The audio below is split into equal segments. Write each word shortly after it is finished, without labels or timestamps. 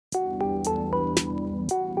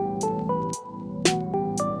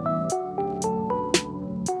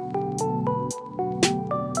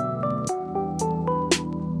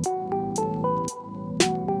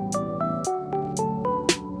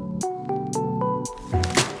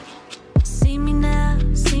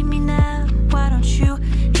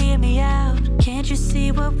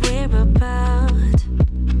see what we're about.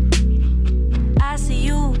 I see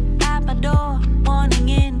you at my door, wanting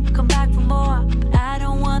in, come back for more. I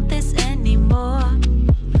don't want this anymore.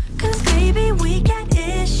 Cause baby, we got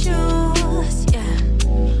issues, yeah.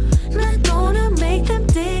 Not gonna make them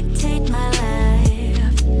dictate my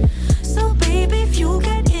life. So baby, if you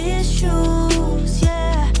got issues,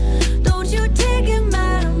 yeah, don't you take them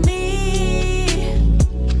out of me.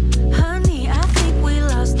 Honey, I think we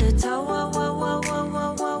lost the touch.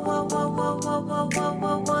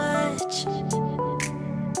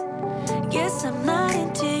 Guess I'm not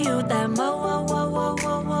into you that much.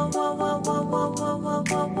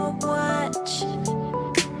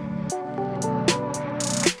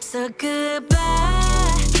 So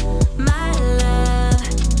goodbye, my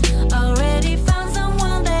love. Already found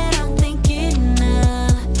someone that I'm thinking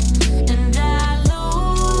of, and I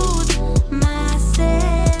lose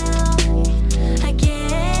myself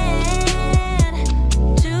again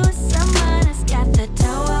to someone who's got the touch.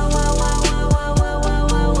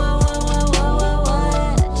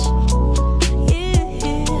 Yeah,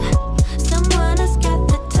 someone who's got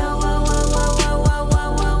the touch.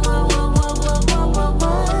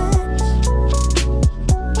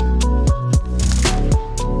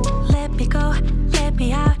 Let me go, let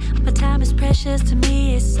me out. My time is precious to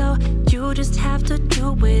me, so you just have to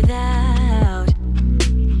do without.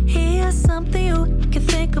 Here's something you can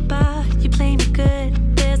think about. You play me good,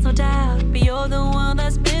 there's no doubt, but you're the one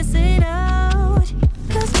that's missing out.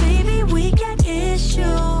 Cause baby, we got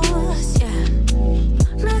issues, yeah.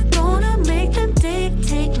 Not gonna make them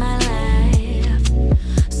dictate my life.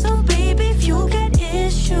 So baby, if you got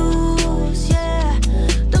issues, yeah,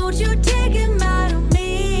 don't you take them out of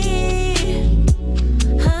me.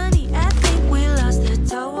 Honey, I think we lost the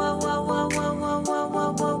touch.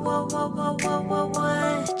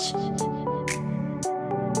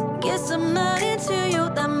 Guess I'm not into you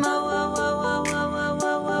that much.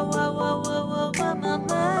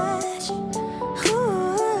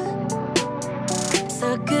 Ooh.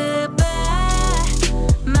 So goodbye,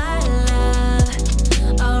 my love.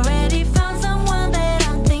 Already found someone that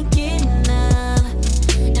I'm thinking of,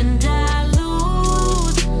 and I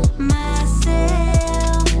lose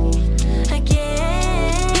myself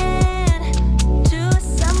again to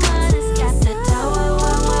someone who's got the touch.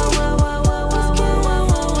 Someone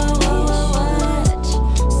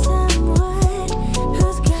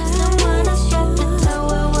who's got the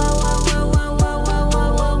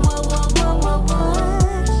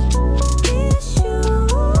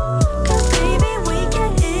issues. Cause baby, we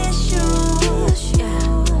got issues, yeah.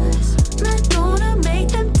 Not gonna make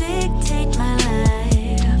them dictate my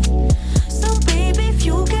life. So baby, if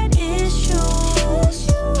you got issues,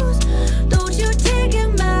 don't you take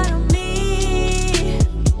them out of me.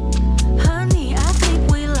 Honey, I think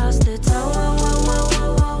we lost the touch.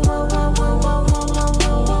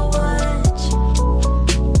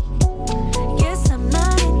 Guess I'm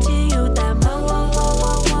not into you that much.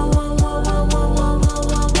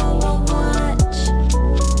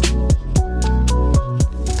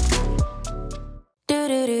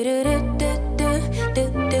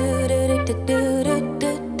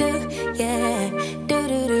 Yeah.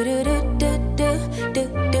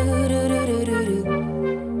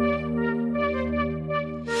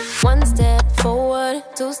 One step forward,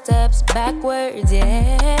 two steps backwards,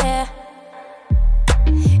 yeah.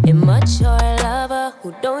 Immature lover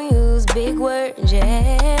who don't use big words,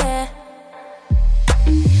 yeah.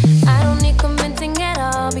 I don't need convincing at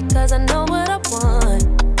all because I know what I want.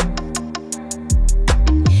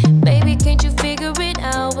 Baby, can't you figure it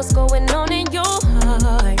out? What's going on in your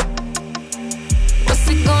heart? What's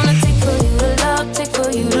it gonna take for you to love, take for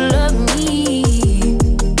you to love me?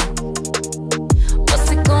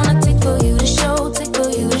 What's it gonna take for you to show, take for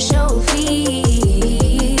you to show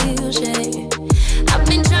feels, yeah. I've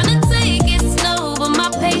been trying to take it slow, but my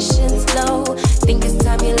patience low. Think it's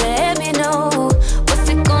time you let me know. What's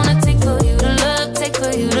it gonna take for you to love, take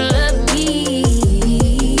for you to love me?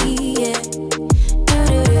 Yeah.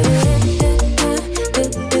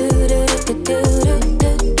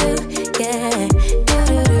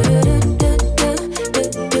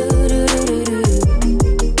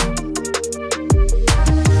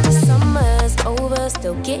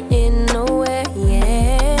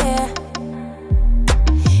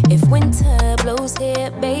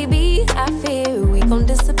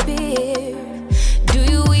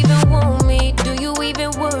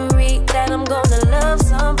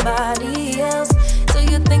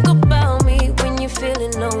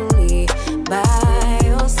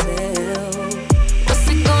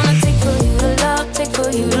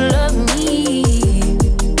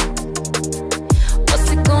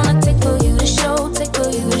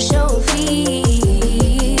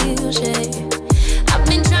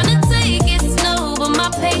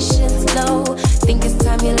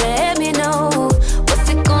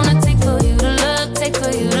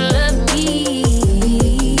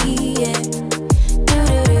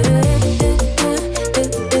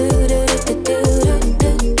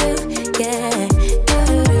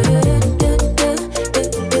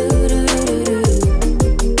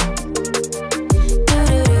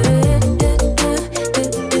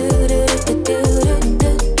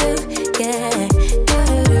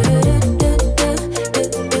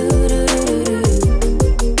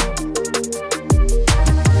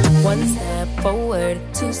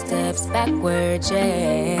 forward, 2 steps backwards,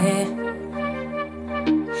 yeah.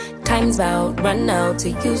 Time's about, run out to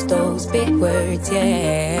use those big words,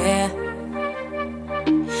 yeah.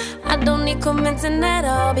 I don't need convincing at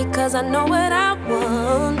all because I know what I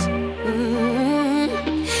want.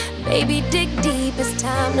 Baby, dig deep, it's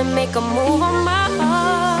time to make a move on my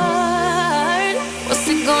heart. What's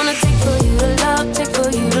it gonna take for you to love, take for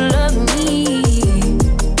you to love me?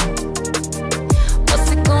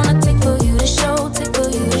 What's it gonna take for you to show, take for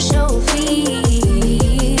you to show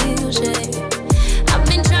feels, yeah. I've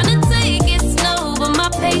been trying to take it slow, but my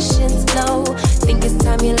patience low. Think it's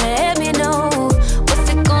time you let me know. What's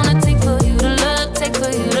it gonna take for you to love, take for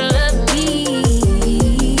you to love me,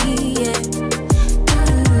 yeah.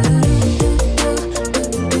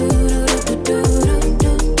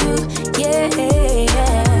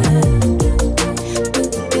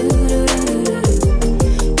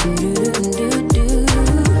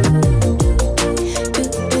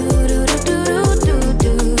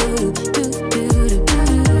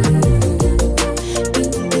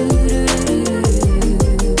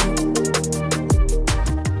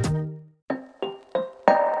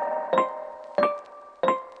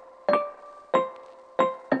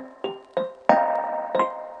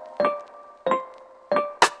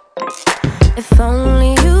 If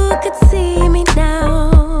only you could see me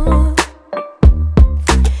now.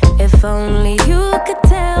 If only you